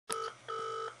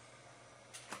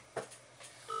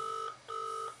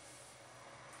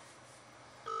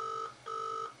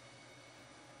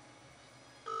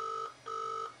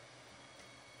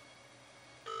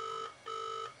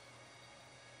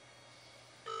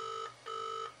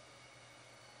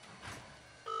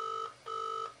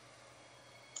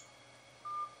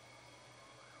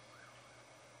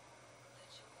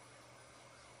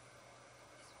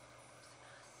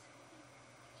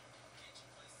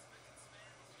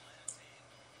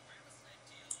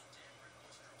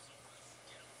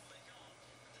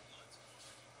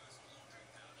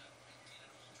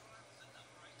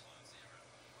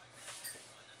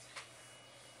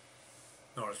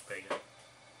a speaker.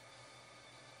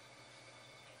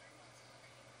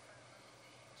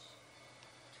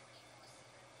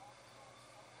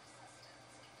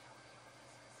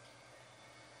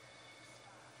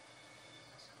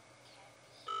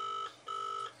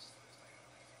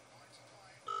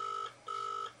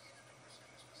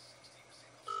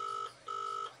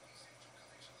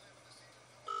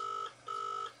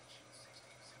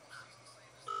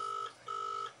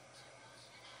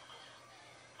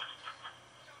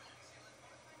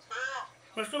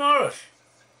 Mr. Morris,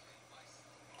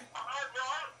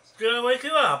 did I wake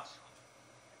you up?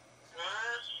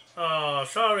 Oh,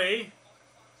 sorry.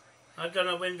 I don't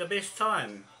know when the best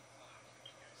time.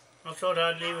 I thought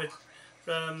I'd leave it.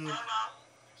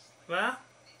 What?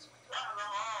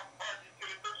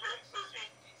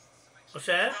 What's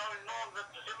that?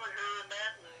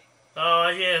 Oh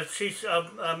yeah, she's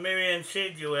Marianne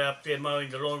said you were up there mowing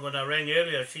the lawn when I rang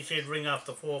earlier. She said ring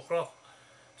after 4 o'clock.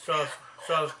 So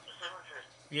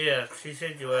yeah, she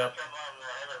said you were up.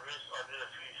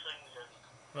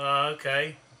 Oh,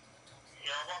 okay.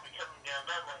 Yeah, I might be coming down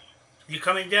that way. You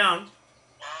coming down?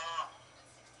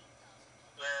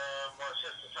 My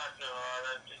sister's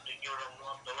husband to give them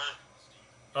up to live.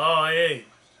 Oh, yeah.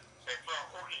 They fly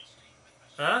hooky.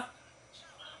 Huh?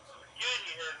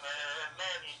 Judy and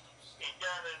Manny, he's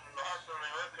down in the hospital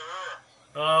in Rotorua.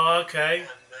 Oh, okay.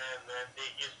 And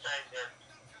they're just saying that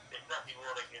there's nothing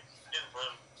more they can do for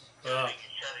him. Oh. They can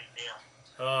shut him down.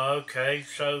 Oh, okay.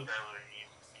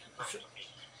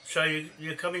 So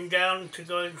you're coming down to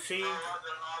go and see? No, I'm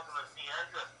going to see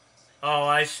Andrew. Oh,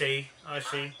 I see. I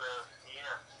see.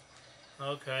 Yeah.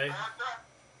 Okay.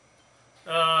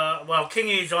 Well,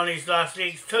 Kingy's on his last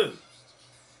legs too.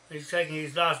 He's taking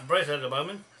his last breath at the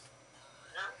moment.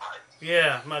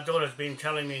 Yeah, my daughter's been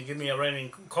telling me, give me a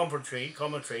running commentary,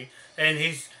 and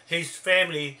his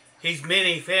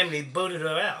many family booted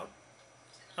her out.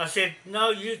 I said, no,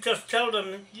 you just tell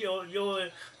them you're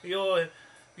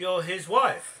his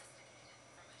wife.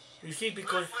 You see,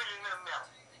 because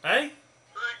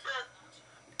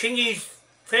Kingy's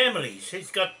families,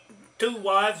 he's got 2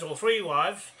 wives or 3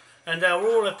 wives, and they were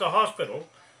all at the hospital,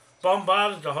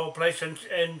 bombarded the whole place, and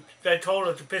they told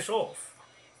her to piss off.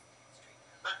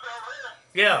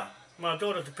 Yeah, my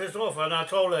daughter to piss off, and I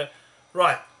told her,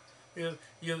 right, you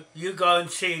go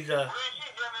and see the.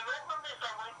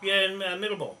 Yeah, in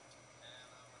Middlemore.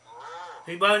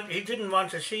 He didn't want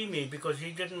to see me because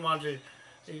he didn't want to.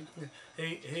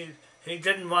 He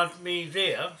didn't want me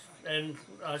there, and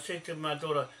I said to my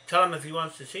daughter, tell him if he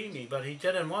wants to see me, but he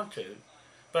didn't want to.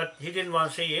 But he didn't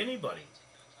want to see anybody.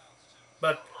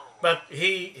 But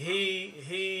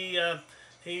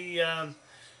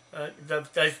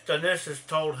the nurses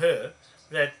told her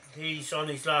that he's on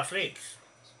his last legs.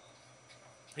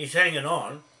 He's hanging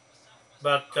on,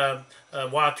 but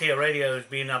Waitea Radio has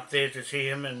been up there to see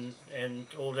him, and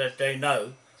all that. They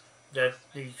know that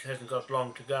he hasn't got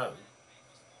long to go,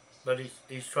 but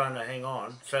he's trying to hang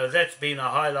on. So that's been a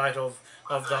highlight of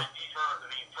the.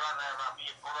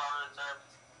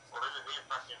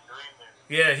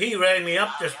 Yeah, he rang me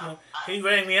up this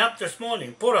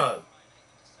morning, Puraho.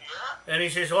 And he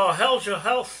says, "Oh, how's your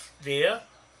health, dear?"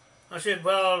 I said,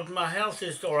 "Well, my health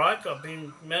is all right. I've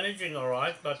been managing all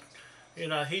right, but you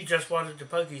know, he just wanted to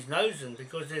poke his nose in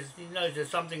because he knows there's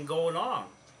something going on."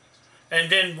 And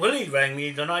then Willie rang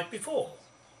me the night before,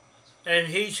 and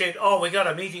he said, "Oh, we got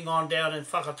a meeting on down in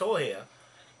Whakatohea,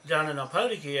 down in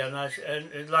Opotiki,"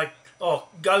 and like, "Oh,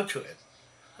 go to it."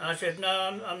 And I said,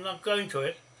 "No, I'm not going to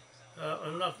it.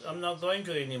 I'm not going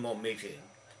to any more meeting.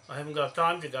 I haven't got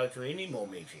time to go to any more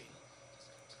meeting."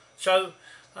 So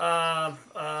I'm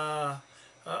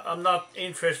not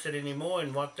interested anymore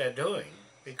in what they're doing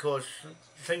because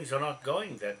things are not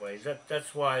going that way.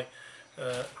 That's why.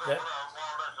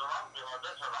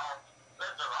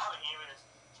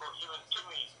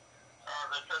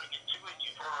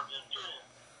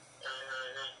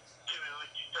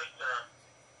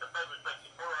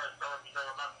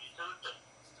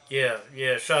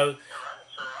 Yeah. So.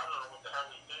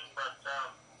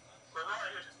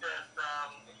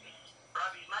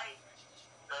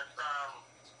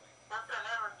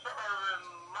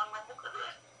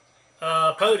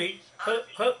 Pody.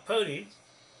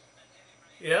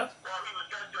 Yeah. Well, he was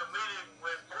going to a meeting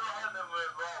with Brian and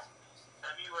with Rob,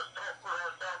 and he was talking for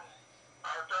some. I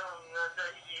told him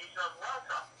that he's not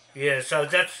welcome. Yeah. So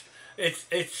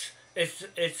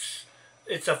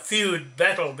it's a feud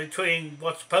battle between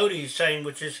what Pody's saying,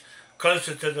 which is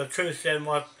closer to the truth than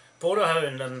what Puraho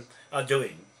and them are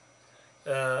doing,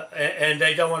 and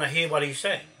they don't want to hear what he's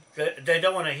saying. They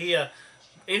don't want to hear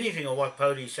anything of what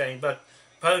Pody's saying, but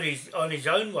Pody's on his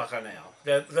own waka now.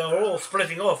 They're all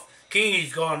splitting off.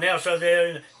 Kingi's gone now, so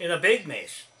they're in a big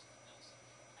mess.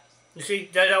 You see,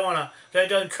 they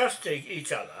don't trust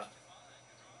each other.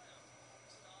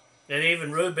 And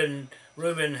even Reuben,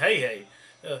 hey,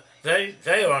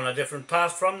 they are on a different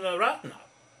path from the Ratana.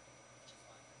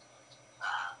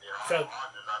 So,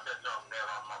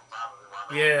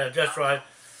 yeah, that's right.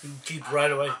 Keep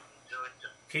right away.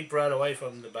 Keep right away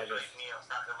from the buggers.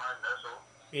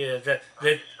 Yeah, that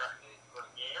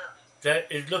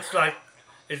it looks like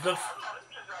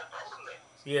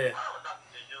yeah.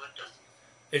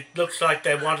 It looks like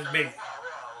they wanted me.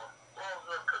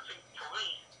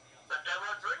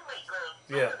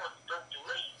 Yeah.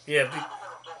 Yeah.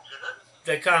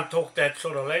 They can't talk that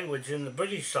sort of language in the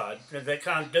British side. They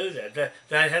can't do that.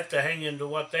 They have to hang into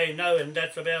what they know, and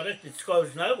that's about it. It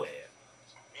goes nowhere.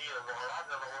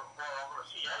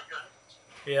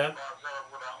 Yeah.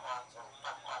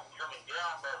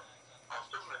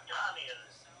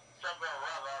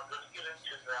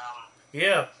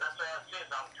 Yeah.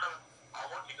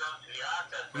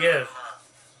 Yes.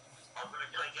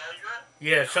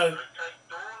 Yeah. So.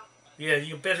 Yeah,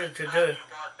 you better to do.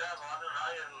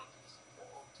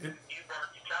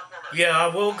 Yeah, I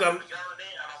will come.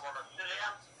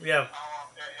 Yeah.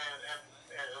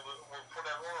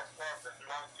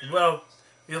 Well,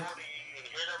 you.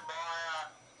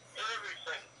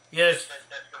 Yes.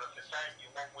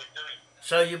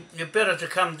 So you better to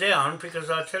come down,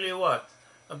 because I tell you what,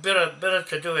 I better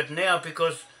to do it now,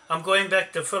 because I'm going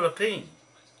back to Philippines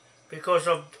because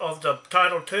of the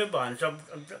tidal turbines.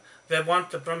 They want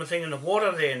the thing in the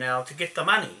water there now to get the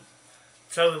money.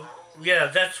 So yeah,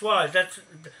 that's why.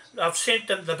 I've sent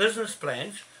them the business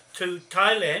plans to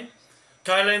Thailand.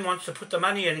 Thailand wants to put the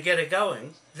money in and get it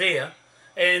going there,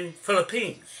 and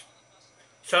Philippines.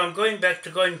 So I'm going back to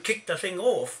go and kick the thing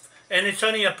off, and it's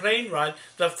only a plane ride.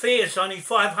 The fare's only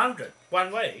 500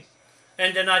 one way,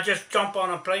 and then I just jump on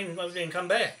a plane and come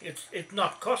back. It's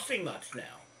not costing much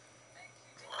now.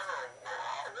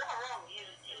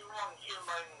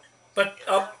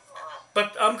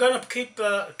 But I'm going to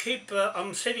keep.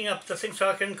 I'm setting up the thing so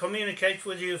I can communicate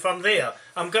with you from there.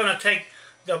 I'm going to take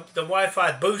the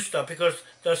Wi-Fi booster because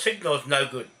the signal's no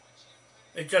good.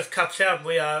 It just cuts out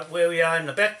where we are in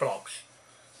the back blocks.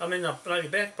 I'm in the bloody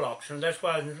back blocks, and that's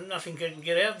why nothing can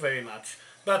get out very much.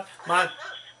 But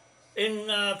in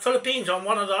Philippines, on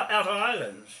one of the outer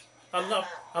islands.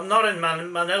 I'm not in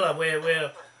Manila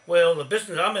where all the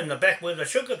business. I'm in the back where the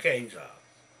sugar canes are.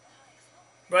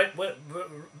 Right where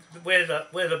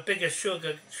the biggest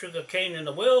sugar cane in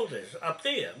the world is, up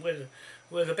there,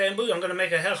 where the bamboo. I'm going to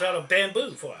make a house out of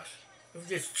bamboo for us.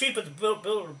 It's cheaper to build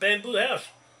a bamboo house.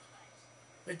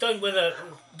 It don't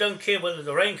care whether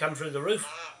the rain comes through the roof,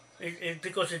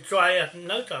 because it dry out in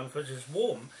no time because it's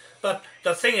warm. But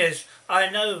the thing is, I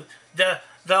know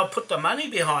they'll put the money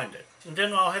behind it, and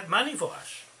then I'll have money for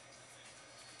us.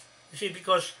 You see,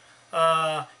 because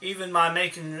even my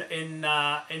mate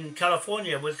in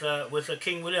California with the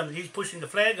King William, he's pushing the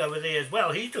flag over there as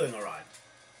well. He's doing all right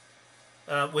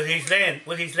with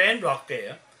his land block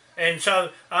there. And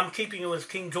so I'm keeping it with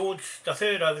King George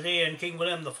III over there and King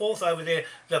William IV over there.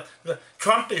 The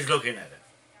Trump is looking at it.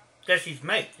 That's his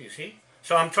mate, you see.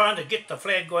 So I'm trying to get the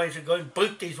flag going to go and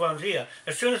boot these ones here.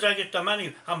 As soon as I get the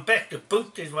money, I'm back to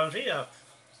boot these ones here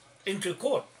into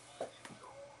court.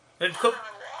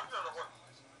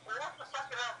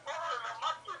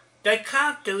 They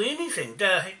can't do anything.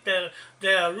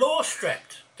 They're law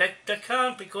strapped. They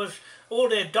can't, because all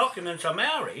their documents are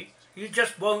Maori. You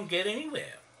just won't get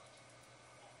anywhere.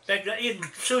 In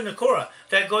Sunakura,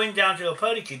 they're going down to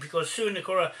Opotiki because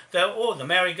Sunakura, they're all the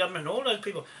Maori government, all those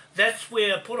people. That's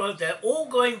where Poroho, they're all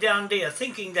going down there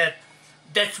thinking that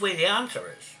that's where the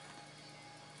answer is.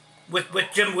 With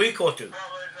Jim Wikotu.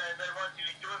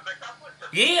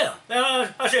 Yeah.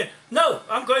 I said, no,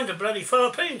 I'm going to bloody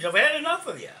Philippines. I've had enough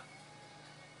of you.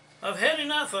 I've had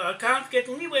enough. I can't get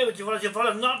anywhere with you if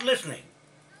I'm not listening.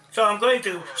 So I'm going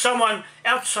to someone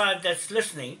outside that's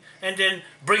listening, and then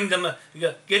bring them,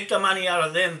 get the money out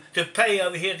of them to pay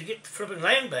over here to get the flipping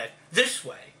land back this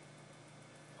way.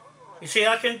 You see,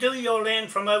 I can do your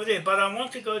land from over there, but I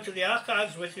want to go to the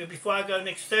archives with you before I go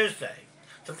next Thursday.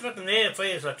 The flipping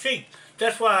airfares are cheap.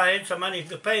 That's why I had some money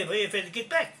to pay for airfare to get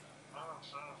back.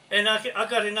 And I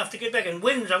got enough to get back. And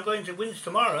Winds, I'm going to Winds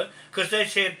tomorrow, because they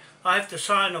said I have to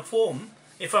sign a form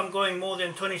if I'm going more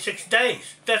than 26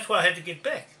 days. That's why I had to get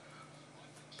back.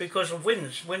 Because of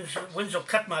Winds will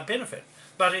cut my benefit.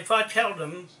 But if I tell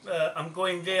them I'm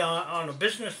going there on a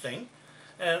business thing,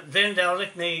 then they'll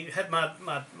let me have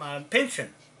my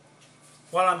pension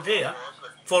while I'm there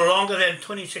for longer than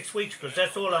 26 weeks, because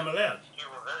that's all I'm allowed.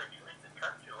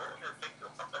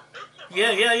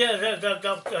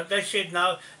 They said,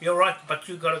 no, you're right, but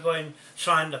you've got to go and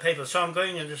sign the papers. So I'm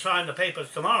going in to sign the papers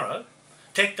tomorrow.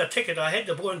 Take the ticket. I had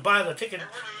to go and buy the ticket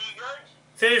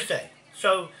Thursday.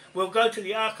 So we'll go to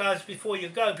the archives before you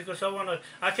go because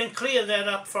I can clear that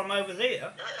up from over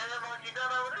there.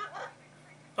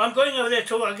 I'm going over there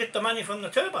till I get the money from the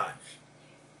turbines.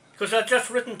 Because I've just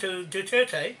written to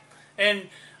Duterte and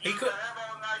he could...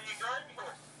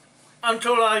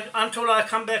 Until I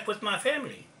come back with my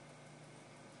family.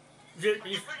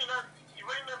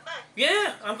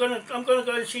 Yeah, I'm gonna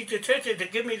go and see Duterte to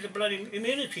give me the bloody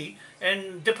immunity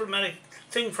and diplomatic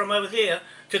thing from over there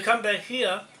to come back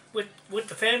here with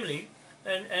the family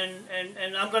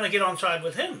and I'm gonna get on side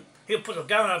with him. He'll put a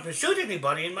gun up and shoot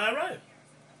anybody in my road.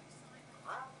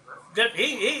 That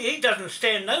he doesn't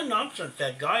stand no nonsense,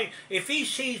 that guy. If he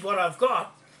sees what I've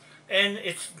got and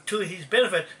it's to his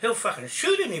benefit, he'll fucking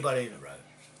shoot anybody in the road.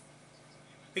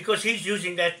 Because he's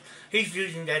using that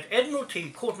Admiralty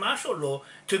court-martial law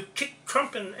to kick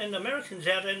Trump and the Americans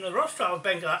out and the Rothschild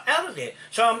Bank are out of there.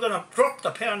 So I'm going to drop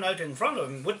the pound note in front of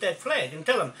him with that flag and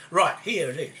tell him, right, here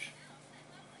it is.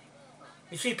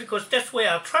 You see, because that's where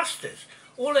our trust is.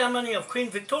 All our money of Queen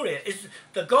Victoria,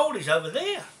 the gold is over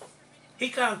there. He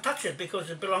can't touch it because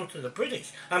it belongs to the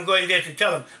British. I'm going there to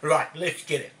tell him, right, let's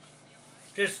get it.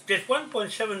 There's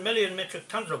 1.7 million metric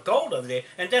tons of gold over there,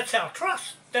 and that's our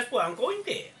trust. That's why I'm going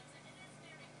there.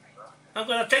 I'm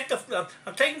going to take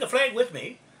I'm taking the flag with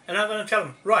me, and I'm going to tell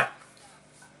them, right,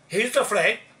 here's the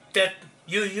flag that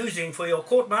you're using for your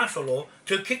court-martial law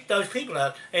to kick those people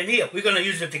out, and here, we're going to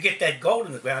use it to get that gold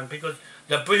in the ground because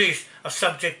the British are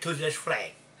subject to this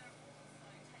flag.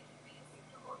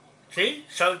 See?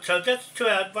 So that's to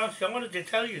our advantage. I wanted to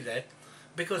tell you that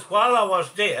because while I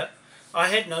was there, I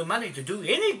had no money to do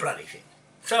any bloody thing.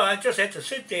 So I just had to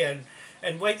sit there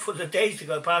and wait for the days to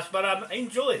go past, but I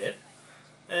enjoyed it.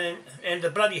 And the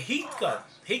bloody heat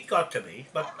got to me.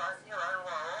 But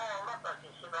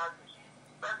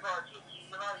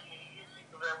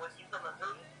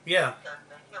yeah.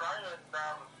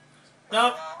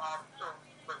 No.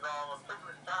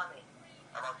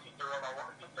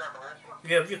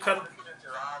 Yeah, you come.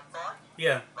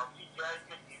 Yeah.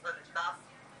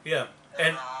 Yeah.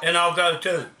 And I'll go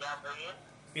too.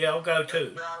 Yeah, I'll go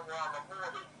too.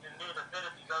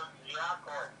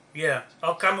 Yeah,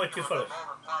 I'll come with you fellas.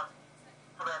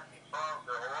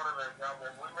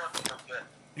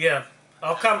 Yeah,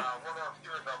 I'll come.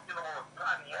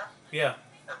 Yeah.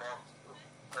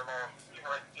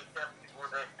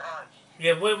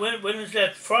 Yeah, when is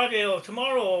that? Friday or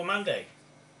tomorrow or Monday?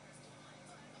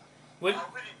 When?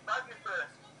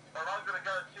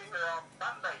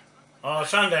 Oh,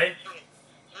 Sunday.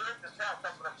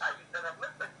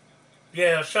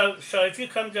 Yeah, so if you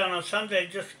come down on Sunday,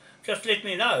 just let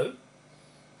me know,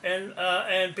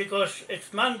 and because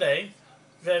it's Monday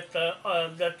that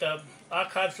the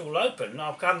archives will open,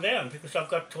 I'll come down because I've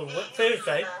got till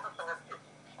Thursday.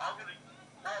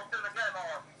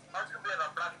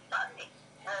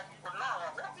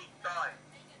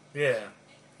 Yeah,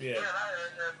 yeah.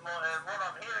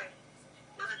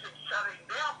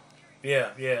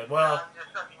 Yeah. Well.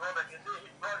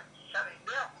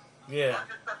 Yeah.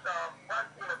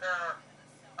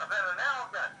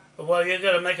 Well, you've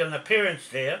got to make an appearance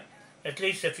there. At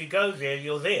least if you go there,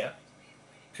 you're there.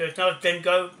 So it's not then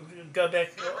go back. Yeah, but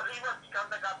he wants to come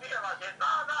back up here. And I said, no.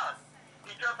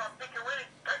 You jump on Pickaway,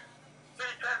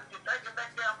 take him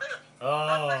back down there.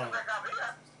 Oh. Take him back up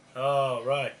here. Oh,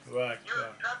 right. You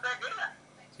come back here.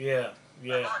 Yeah.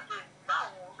 And I said, no.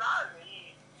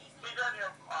 He's only a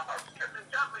skipping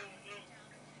jumping.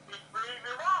 He's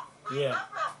breathing off.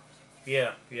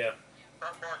 Yeah.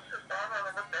 But my sister, I don't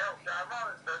know what the hell's going on,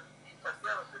 but the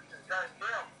other sister's going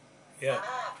down. Yeah.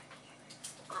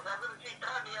 Because I'm going to see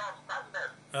Tony on Sunday.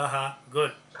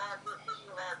 Good.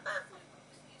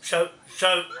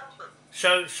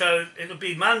 So it'll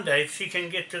be Monday. If she can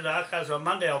get to the archives on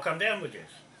Monday, I'll come down with you.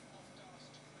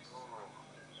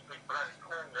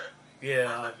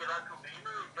 Yeah.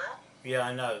 Yeah,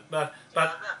 I know. But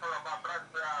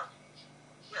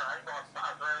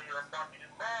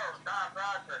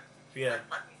yeah.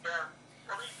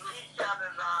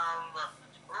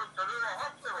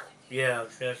 Yeah,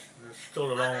 that's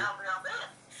still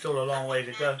a long way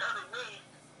to go.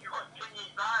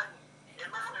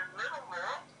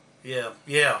 Yeah.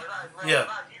 Yeah.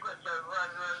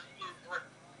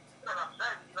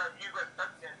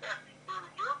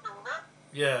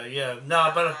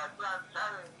 No, but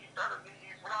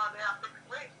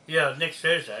yeah, next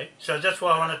Thursday. So that's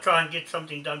why I want to try and get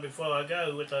something done before I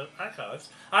go with the archives.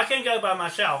 I can go by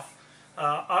myself.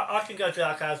 I can go to the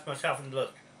archives myself and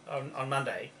look on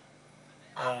Monday.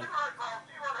 I'll give her a call,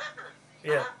 see what happened.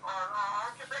 Yeah.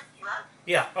 I'll get back to you, right?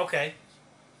 Yeah, okay.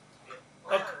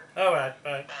 Yeah. Okay. All right.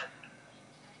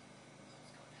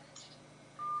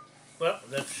 Well,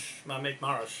 that's my mate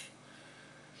Morris.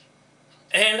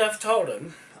 And I've told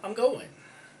him I'm going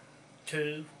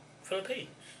to Philippines.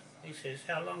 He says,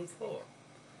 how long for?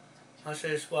 I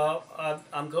says, well,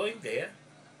 I'm going there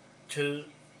to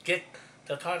get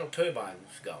the tidal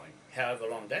turbines going, however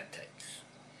long that takes.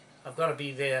 I've got to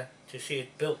be there to see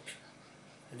it built.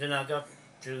 And then I've got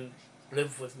to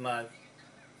live with my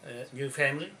new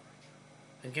family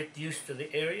and get used to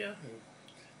the area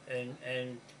and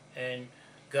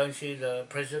go and see the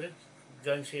president,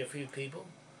 go and see a few people,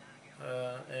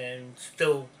 and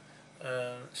still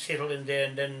settle in there,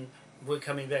 and then we're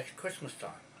coming back at Christmas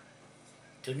time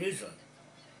to New Zealand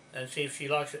and see if she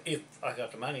likes it. If I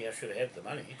got the money, I should have the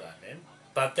money by then.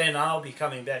 But then I'll be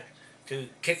coming back to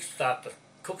kickstart the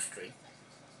Cook Street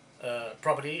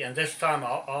property, and this time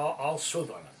I'll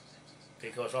swoop on it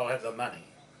because I'll have the money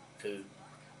to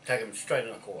take him straight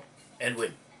in the court and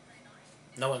win.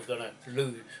 No one's going to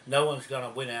lose. No one's going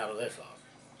to win out of this lot.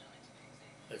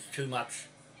 It's too much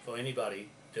for anybody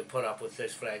to put up with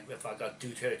this flag if I got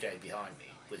Duterte behind me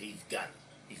with his gun,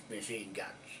 his machine guns.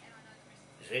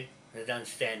 You see? They don't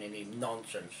stand any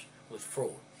nonsense with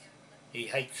fraud. He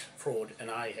hates fraud and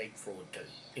I hate fraud too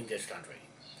in this country.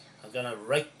 I'm going to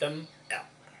rake them out,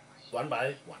 one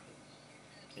by one,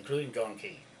 including John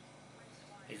Key.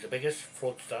 He's the biggest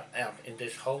fraudster out in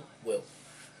this whole world.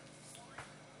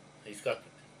 He's got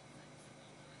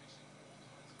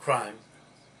crime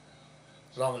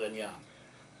longer than yarn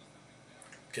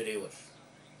to deal with.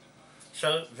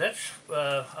 So that's,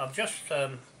 I've just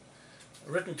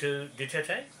written to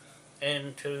Duterte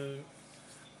and to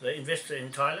the investor in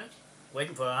Thailand,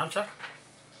 waiting for an answer,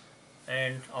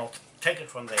 and I'll take it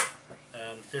from there.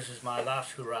 This is my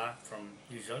last hurrah from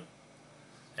New Zealand,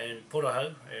 and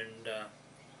Puraho and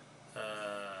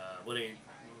Willie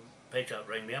Peter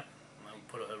rang me up.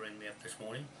 Puraho rang me up this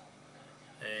morning,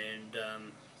 and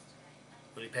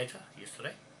Willie Peter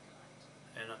yesterday,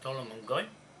 and I told him I'm going.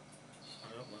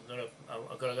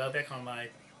 I've got to go back on my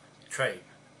trade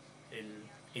in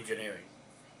engineering.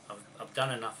 I've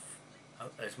done enough,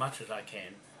 as much as I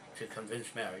can, to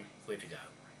convince Mary where to go,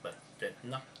 but they're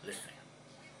not listening.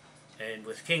 And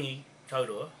with Kingi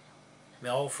Todor, my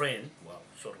old friend, well,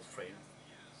 sort of friend,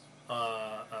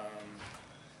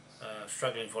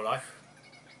 struggling for life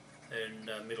in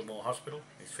Middlemore Hospital.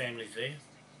 His family's there,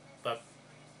 but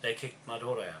they kicked my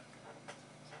daughter out.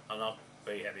 I'm not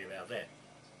very happy about that.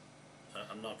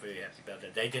 I'm not very happy about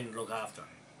that. They didn't look after him.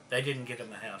 They didn't get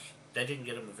him a house. They didn't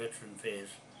get him a veteran affairs.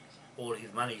 All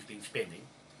his money's been spending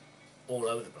all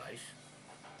over the place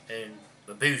and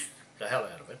abused the hell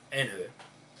out of it, and her.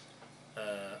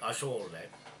 I saw all that.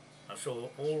 I saw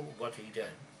all what he did,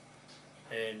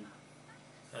 and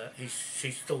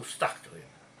she's still stuck to him,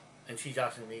 and she's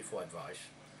asking me for advice.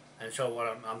 And so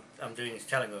what I'm doing is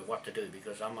telling her what to do,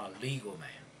 because I'm a legal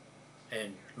man,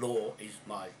 and law is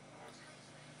my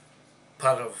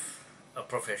part of a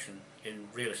profession in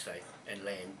real estate and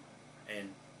land and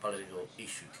political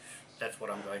issues. That's what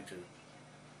I'm going to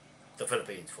the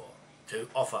Philippines for, to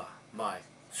offer my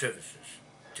services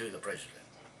to the president,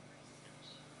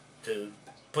 to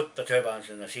put the turbines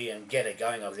in the sea and get it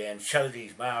going over there and show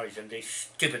these Maoris and this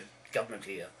stupid government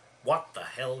here what the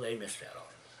hell they missed out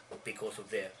on because of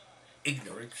their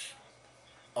ignorance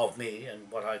of me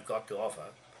and what I've got to offer.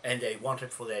 And they want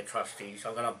it for their trustees.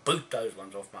 I'm going to boot those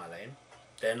ones off my land.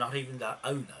 They're not even the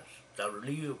owners, the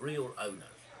real owners.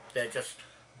 They're just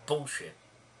bullshit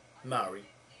Maori,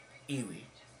 iwi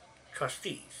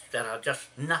trustees that are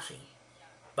just nothing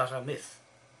but a myth.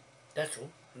 That's all.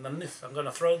 The myth. I'm going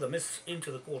to throw the myths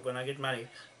into the court when I get money.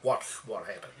 Watch what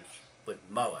happens with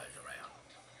Moais around.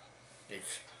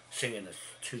 It's singing its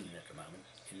tune at the moment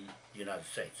in the United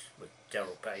States with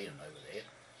Daryl Payan over there.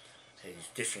 He's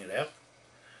dishing it out,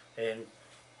 and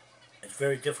it's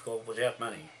very difficult without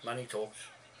money. Money talks,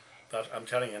 but I'm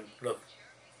telling him, look,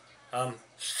 I'm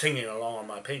singing along on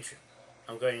my pension.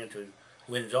 I'm going into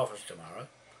Wynn's office tomorrow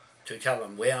to tell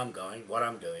them where I'm going, what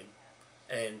I'm doing,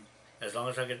 and as long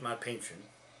as I get my pension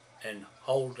and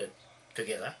hold it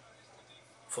together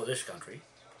for this country,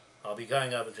 I'll be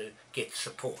going over to get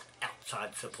support,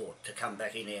 outside support, to come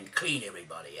back in here and clean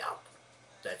everybody out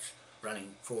that's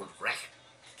running fraud racket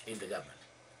in the government.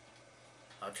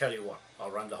 I'll tell you what, I'll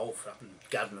run the whole fucking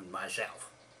government myself.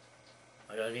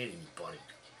 I don't need anybody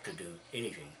to do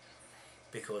anything,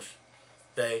 because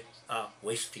they are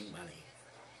wasting money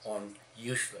on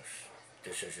useless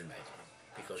decision making,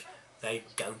 because they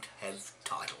don't have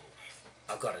titles.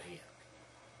 I've got it here.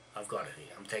 I've got it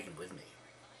here. I'm taking it with me.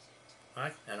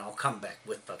 right? And I'll come back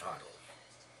with the titles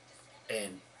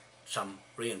and some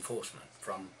reinforcement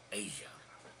from Asia,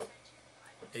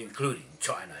 including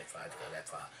China if I go that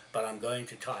far. But I'm going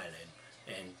to Thailand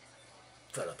and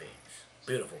Philippines.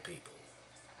 Beautiful people.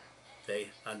 They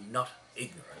are not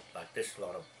ignorant like this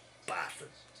lot of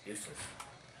bastards, useless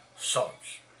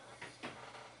sods,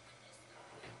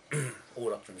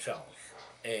 all up themselves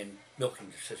and milking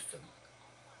the system,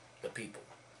 the people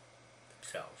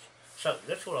themselves. So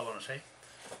that's all I want to say.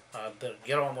 I better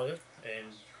get on with it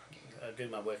and do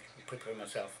my work, prepare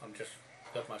myself. I'm just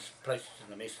got my places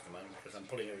in a mess at the moment because I'm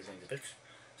pulling everything to bits,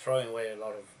 throwing away a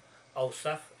lot of old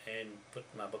stuff and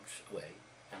putting my books away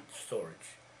in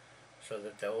storage so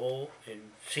that they're all in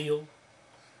seal,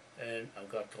 and I've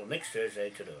got till next Thursday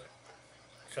to do it.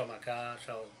 Sell my car,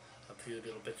 sell a few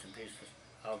little bits and pieces.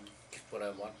 I'll get what I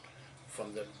want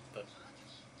from them, but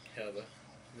however,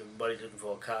 everybody's looking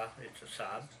for a car. It's a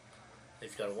Saab.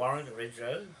 It's got a warrant, a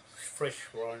rego, fresh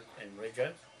warrant and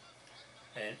rego,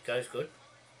 and it goes good.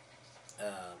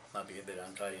 Might be a bit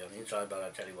untidy on the inside, but I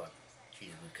tell you what, she's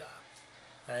a good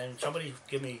car. And somebody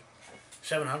give me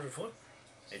 700 for it,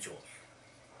 it's yours.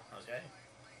 Okay?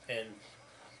 And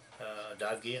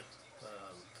dive gear,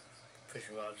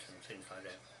 fishing rods and things like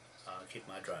that. Keep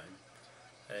my drone.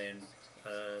 And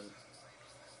a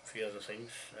few other things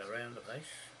around the place.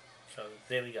 So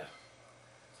there we go.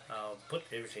 I'll put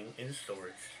everything in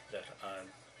storage that I'm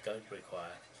going to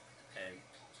require and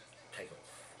take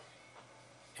off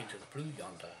into the blue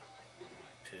yonder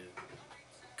to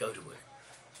go to work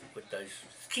with those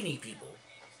skinny people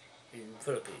in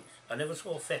Philippines. I never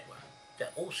saw a fat one. They're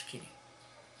all skinny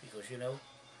because, you know,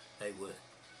 they work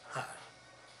hard.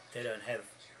 They don't have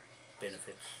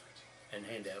benefits and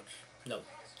handouts. No,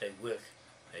 they work,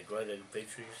 they grow their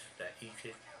veggies, they eat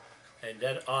it. And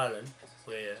that island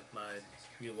where my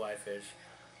new wife is,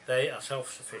 they are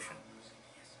self-sufficient.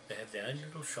 They have their own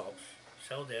little shops,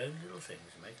 sell their own little things,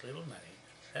 make little money.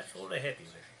 That's all they're happy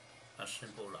with. A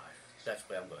simple life. That's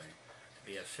where I'm going. To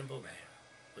be a simple man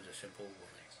with a simple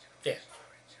woman. Yeah.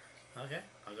 Okay?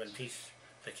 I'm going to teach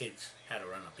the kids how to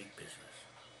run a big business.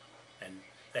 And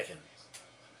they can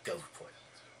go for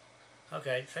it.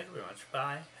 Okay, thank you very much.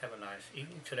 Bye. Have a nice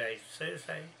evening. Today is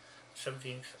Thursday,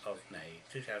 17th of May,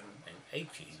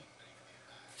 2018.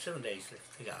 7 days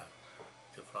left to go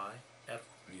to fly out of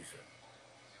New Zealand.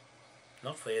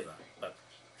 Not forever, but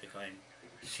to go and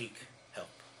seek help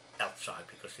outside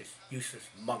because these useless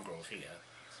mongrels here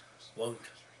won't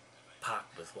part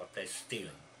with what they're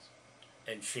stealing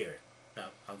and share it. No,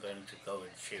 I'm going to go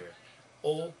and share it,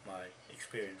 all my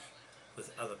experience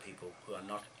with other people who are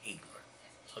not ignorant.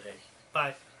 Okay,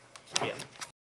 bye. Yeah.